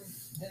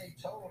 2-day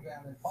total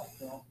down in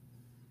Pikeville.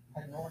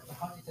 Heading north to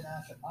Huntington,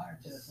 Ashland,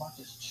 Ironton, as much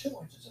as 2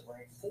 inches of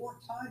rain, 4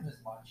 times as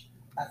much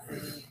at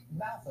the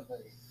mouth of the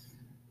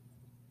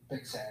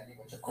Big Sandy,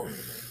 which of course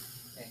would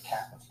be in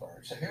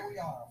Catlettsburg. So here we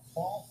are, a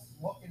fall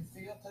look and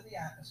feel to the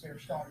atmosphere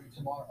starting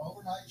tomorrow.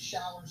 Overnight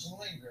showers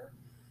linger.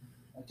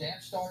 A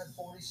damp start at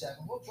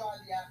 47. We'll dry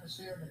the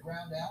atmosphere and the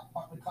ground out.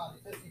 Partly cloudy,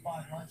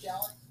 55 lunch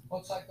hour.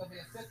 Looks like there'll be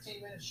a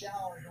 15-minute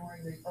shower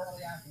during the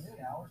early afternoon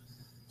hours.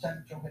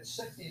 Temperature will hit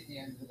 60 at the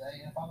end of the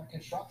day. And if I'm a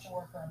construction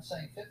worker, I'm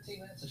saying 15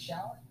 minutes of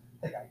shower.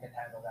 I think I can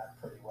handle that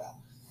pretty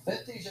well.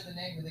 50s are the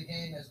name of the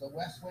game as the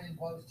west wind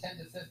blows 10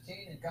 to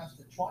 15 and gusts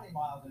to 20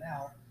 miles an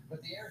hour.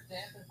 But the air's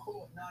damp and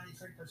cool at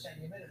 93%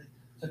 humidity.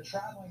 So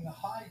traveling the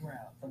high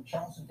ground from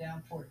Charleston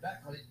down toward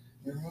Beckley,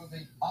 you're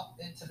moving up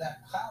into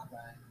that cloud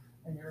bank,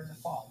 and you're in the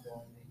fog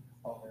during the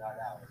overnight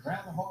hours.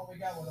 Around the horn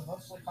we go with a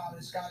mostly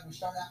cloudy sky. We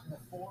start out in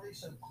the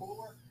 40s, so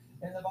cooler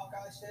in the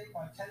Buckeye State.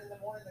 By 10 in the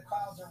morning, the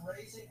clouds are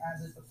raising, as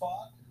is the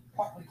fog.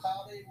 Partly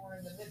cloudy. We're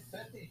in the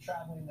mid-50s,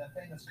 traveling the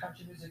famous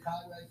country music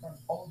highway from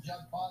Old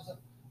Jug Plaza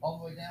all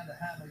the way down to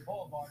Hanley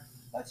Boulevard.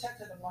 Let's head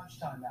to the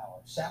lunchtime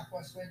hour.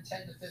 Southwest wind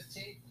 10 to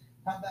 15.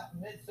 How about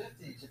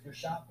mid-50s if you're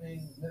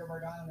shopping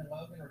Middleburg Island and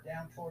Logan, or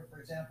down toward, for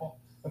example,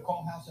 the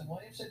Cole House in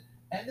Williamson?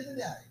 End of the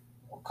day,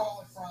 we'll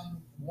call it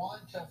from 1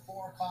 till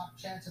 4 o'clock.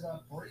 Chance of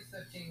a brief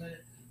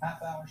 15-minute,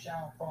 half-hour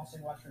shower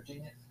crossing West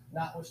Virginia,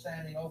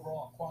 notwithstanding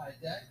overall a quiet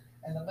day.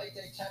 And the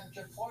late-day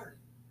temperature flirting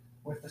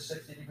with the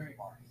 60-degree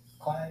mark.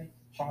 Clay,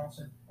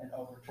 Charleston, and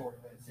over toward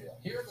Winfield.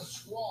 Here are the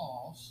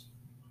squalls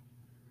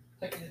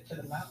taking it to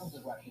the mountains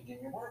of West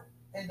Virginia. We're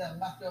in the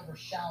leftover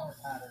shower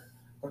pattern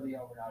for the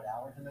overnight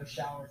hours, and those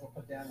showers will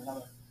put down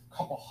another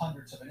couple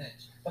hundredths of an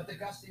inch. But the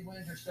gusty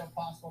winds are still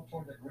possible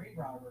toward the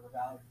Greenbrier River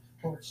Valley,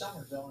 toward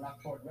Somersville, and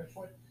up toward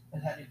Richwood,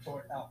 and heading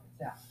toward Elkins.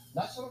 Now,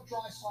 nice little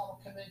dry spot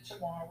will come in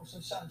tomorrow with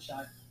some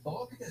sunshine. But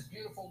look at this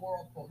beautiful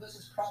whirlpool. This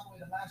is probably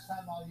the last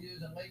time I'll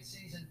use a late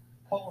season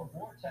polar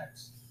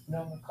vortex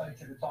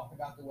nomenclature to talk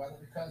about the weather,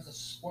 because the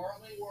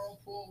swirling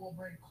whirlpool will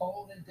bring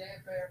cold and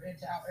damp air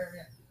into our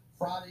area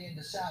Friday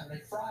into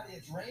Saturday. Friday,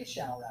 it's rain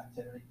shower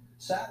activity.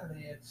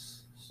 Saturday,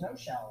 it's snow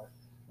shower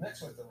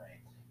mixed with the rain.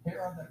 Here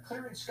are the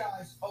clearing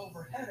skies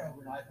overhead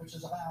overnight, which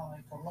is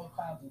allowing for low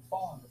clouds and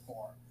fog to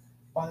form.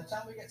 By the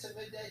time we get to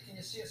midday, can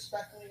you see a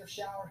speckling of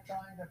showers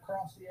trying to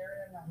cross the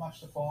area? Not much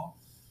to fall.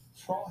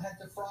 Scroll ahead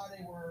to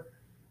Friday, we're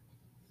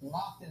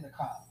locked in the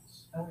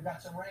clouds, and we've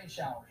got some rain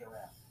showers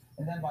around.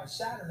 And then by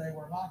Saturday,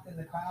 we're locked in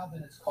the clouds,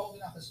 and it's cold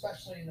enough,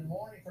 especially in the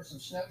morning, for some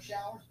snow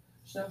showers.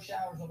 Snow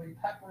showers will be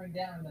peppering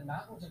down in the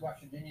mountains of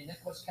West Virginia,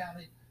 Nicholas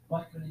County.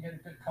 Likely to get a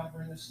good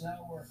covering of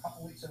snow. We're a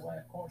couple weeks away,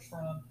 of course,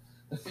 from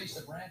the Feast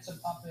of Ransom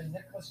up in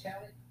Nicholas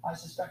County. I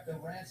suspect the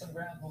Ransom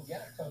ground will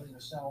get a coating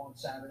of snow on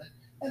Saturday.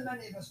 And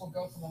many of us will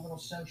go from a little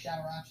snow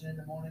shower action in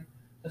the morning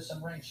to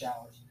some rain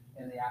showers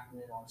in the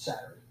afternoon on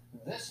Saturday.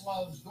 This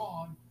low's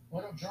gone.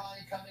 Little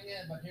drying coming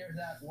in, but here's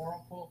that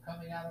whirlpool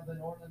coming out of the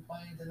northern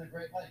plains and the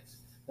Great Lakes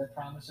that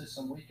promises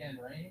some weekend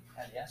rain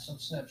and, yes, some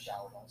snow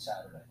showers on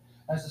Saturday.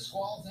 As the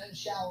squalls and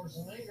showers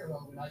linger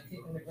overnight,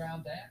 keeping the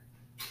ground damp,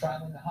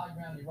 traveling the high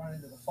ground, you run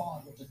into the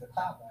fog, which is the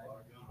cloud bank,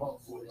 low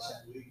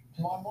 47.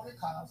 Tomorrow morning,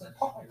 clouds and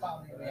partly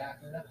cloudy in the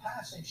afternoon. A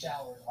passing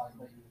shower is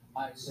likely,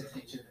 high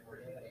 62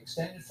 degrees.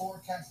 Extended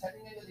forecast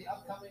heading into the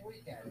upcoming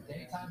weekend.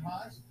 Daytime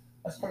highs,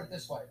 let's put it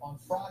this way. On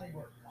Friday,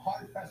 we're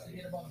hard pressed to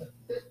get above the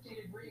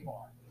 50-degree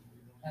mark.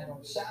 And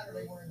on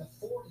Saturday, we're in the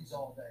 40s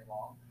all day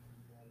long.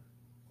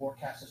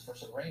 Forecast is for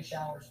some rain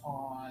showers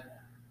on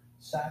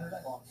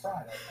Saturday, on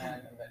Friday,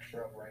 and a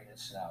mixture of rain and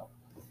snow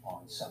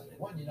on Sunday.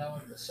 When you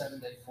know it, the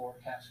 7-day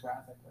forecast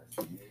graphic,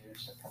 there's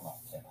years to come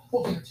up.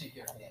 We'll give it to you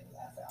here at the end of the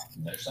half hour.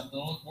 There's something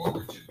to look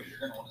forward to, because you're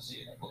going to want to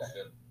see it. It looks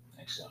good.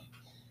 Thanks, Sonny.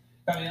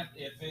 Coming up,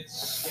 if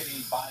it's getting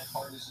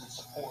bipartisan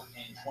support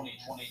in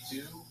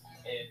 2022,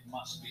 it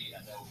must be a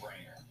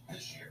no-brainer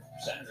this year.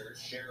 Senators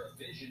share a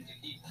vision to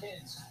keep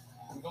kids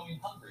from going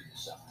hungry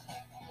this summer.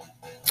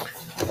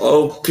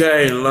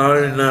 Okay,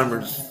 lottery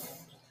numbers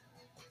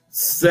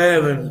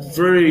 7,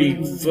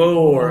 3,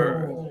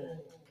 4,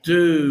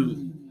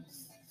 2,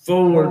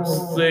 4,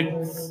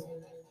 6.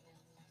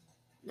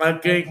 I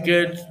can't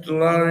catch the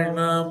lottery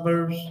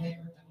numbers.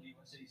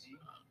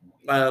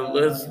 I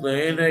listen to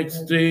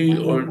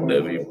NXT or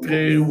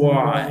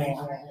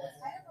WPY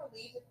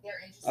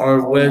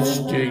or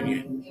West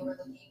Virginia.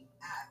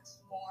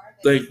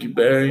 Thank you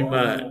very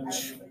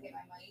much.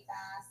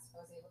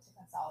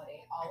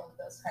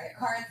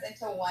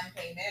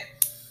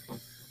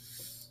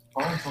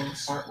 Borrowing from the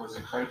start was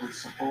incredibly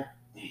simple.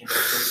 The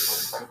interest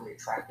rates were incredibly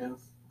attractive.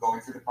 Going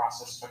through the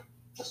process took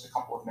just a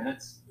couple of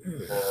minutes.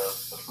 The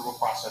approval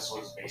process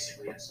was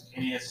basically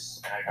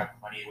instantaneous, and I got the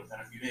money within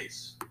a few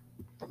days.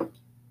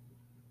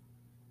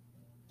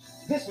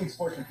 This week's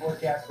fortune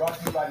forecast brought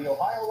to you by the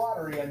Ohio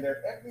Lottery and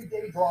their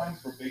everyday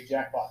drawings for big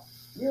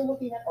jackpots. We are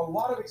looking at a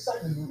lot of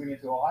excitement moving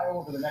into Ohio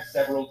over the next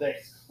several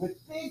days, with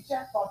big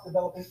jackpots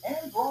developing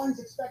and drawings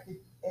expected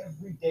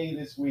every day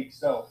this week.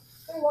 So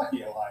stay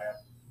lucky, Ohio.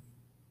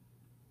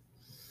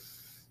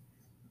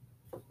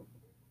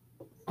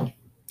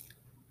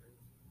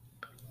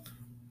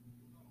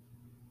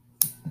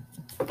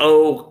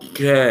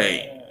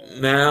 Okay,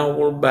 now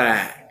we're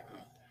back.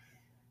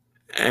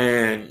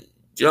 And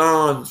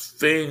John's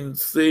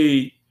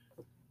Fincey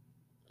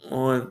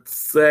on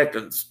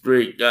 2nd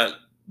Street got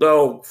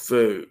dog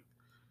food,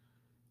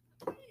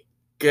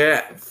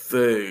 cat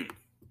food,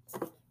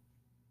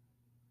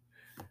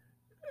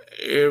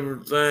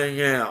 everything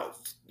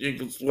else. You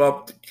can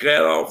swap the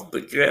cat off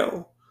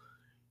the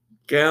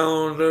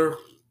calendar,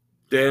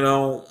 they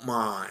don't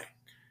mind.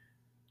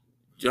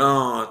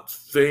 John's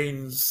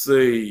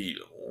Fincey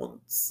on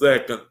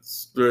 2nd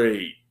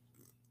Street.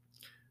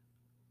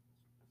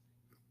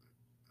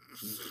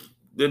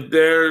 The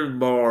Dairy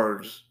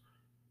Bars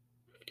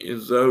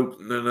is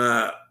opening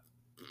up.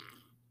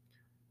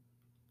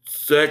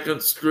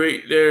 2nd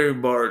Street Dairy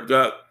Bar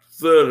got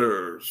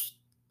footers,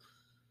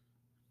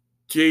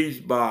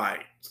 cheese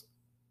bites,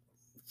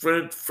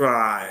 french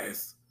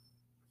fries,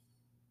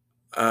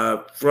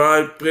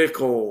 fried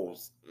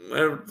pickles, and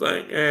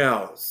everything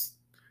else.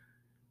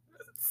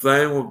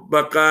 Same with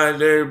Buckeye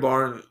Dairy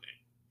Bar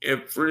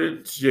and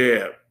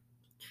Friendship.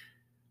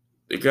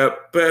 They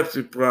got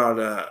Pepsi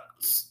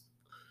products,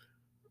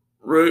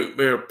 root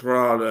beer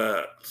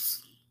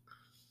products,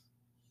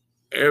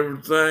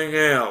 everything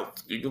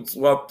else. You can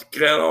swap the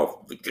cat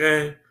off the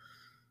can.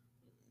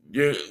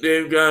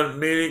 They've got a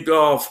mini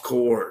golf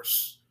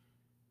course,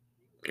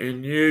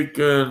 and you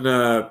can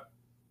down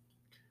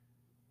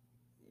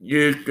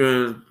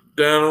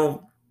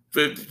on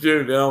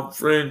 52 down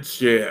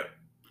Friendship.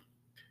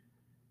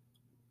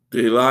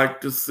 They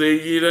like to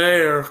see you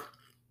there.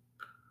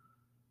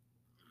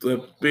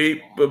 The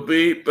beep,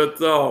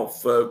 it's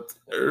off, folks.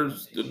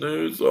 There's the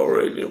news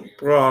already in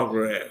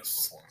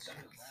progress.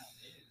 Senator Brown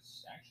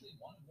is actually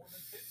one of more than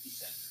 50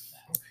 senators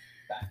now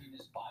backing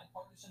this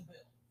bipartisan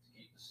bill to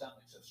keep the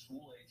stomachs of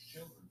school-age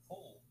children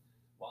full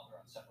while they're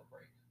on summer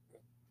break.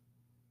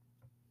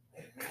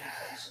 In many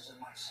places in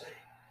my state,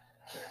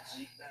 kids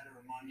eat better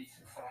Monday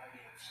through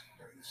Fridays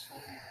during the school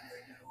year than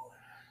they do on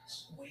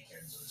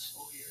weekends of the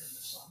school year in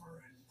the summer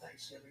and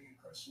Thanksgiving and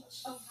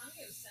Christmas.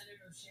 Ohio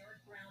Senator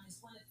Sherrod Brown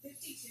is one of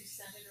 52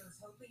 senators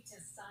hoping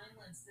to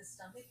silence the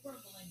stomach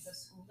rumblings of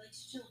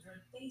school-aged children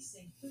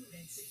facing food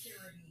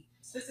insecurity.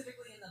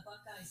 Specifically in the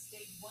Buckeye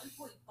State,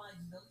 1.5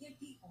 million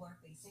people are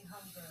facing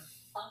hunger.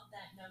 Of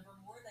that number,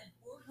 more than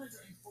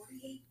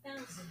 448,000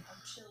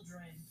 are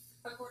children.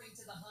 According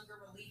to the hunger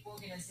relief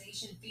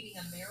organization Feeding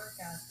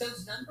America,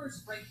 those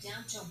numbers break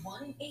down to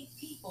 1 in 8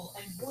 people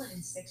and 1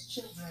 in 6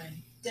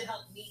 children. To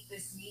help meet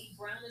this need,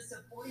 Brown is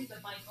supporting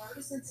the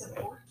bipartisan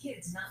Support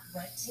Kids Not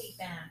Red Tape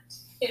Act.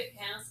 If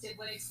passed, it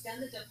would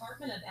extend the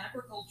Department of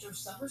Agriculture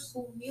summer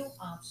school meal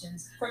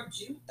options from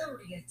June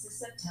 30th to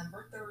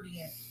September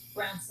 30th.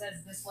 Brown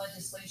says this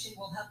legislation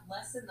will help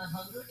lessen the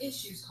hunger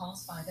issues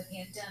caused by the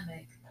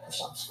pandemic. For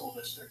some school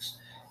districts,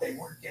 they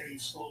weren't getting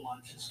school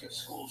lunches because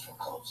schools were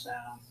closed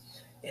down.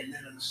 And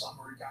then in the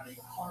summer, it got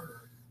even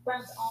harder.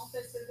 Brown's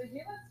office says the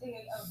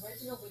USDA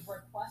originally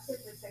requested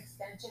this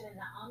extension in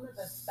the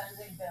omnibus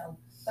spending bill,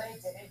 but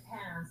it didn't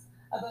pass.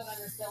 A vote on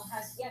this bill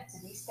has yet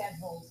to be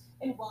scheduled.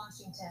 In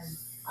Washington,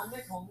 I'm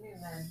Nicole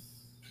Newman.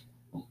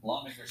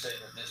 Lawmakers say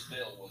that this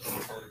bill was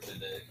referred to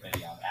the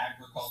Committee on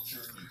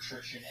Agriculture,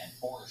 Nutrition, and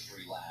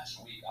Forestry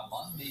last week.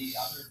 Among the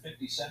other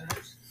 50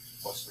 senators,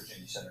 West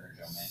Virginia Senator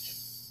Joe Manchin.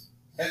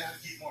 And I'm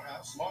Keith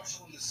Morehouse,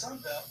 Marshall in the Sun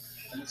Belt,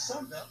 and the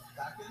Sun Belt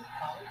back in the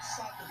college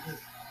soccer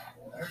business.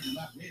 I heard the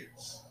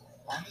Mountaineers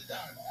on the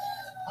dime.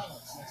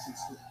 Highlights next in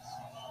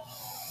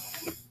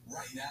sports.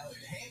 Right now,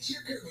 enhance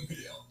your curb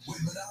appeal with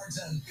Menard's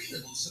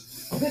unbeatable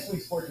supply. This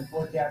week's fortune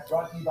forecast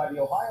brought to you by the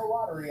Ohio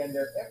Lottery and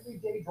their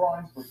everyday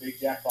drawings for big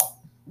jackpots.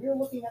 We are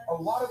looking at a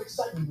lot of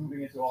excitement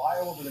moving into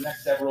Ohio over the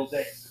next several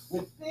days,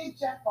 with big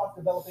jackpots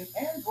developing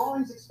and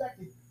drawings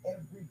expected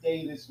every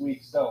day this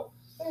week. So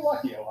stay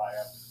lucky,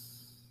 Ohio.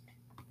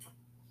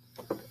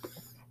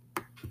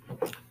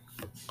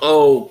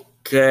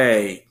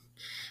 Okay.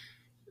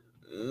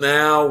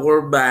 Now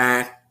we're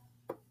back,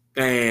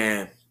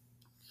 and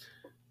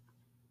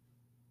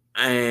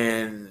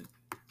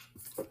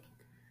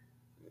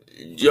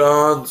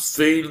John's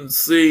Feed and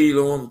Seed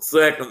on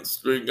 2nd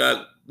Street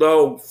got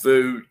dog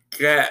food,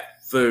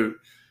 cat food,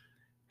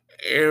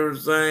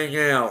 everything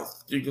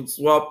else. You can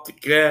swap the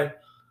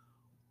cat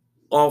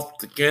off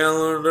the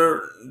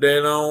calendar, they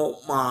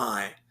don't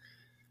mind.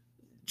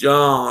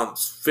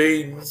 John's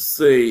Feed and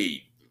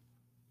Seed.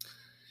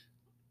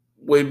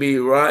 We'll be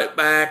right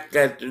back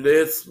after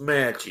this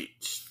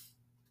message.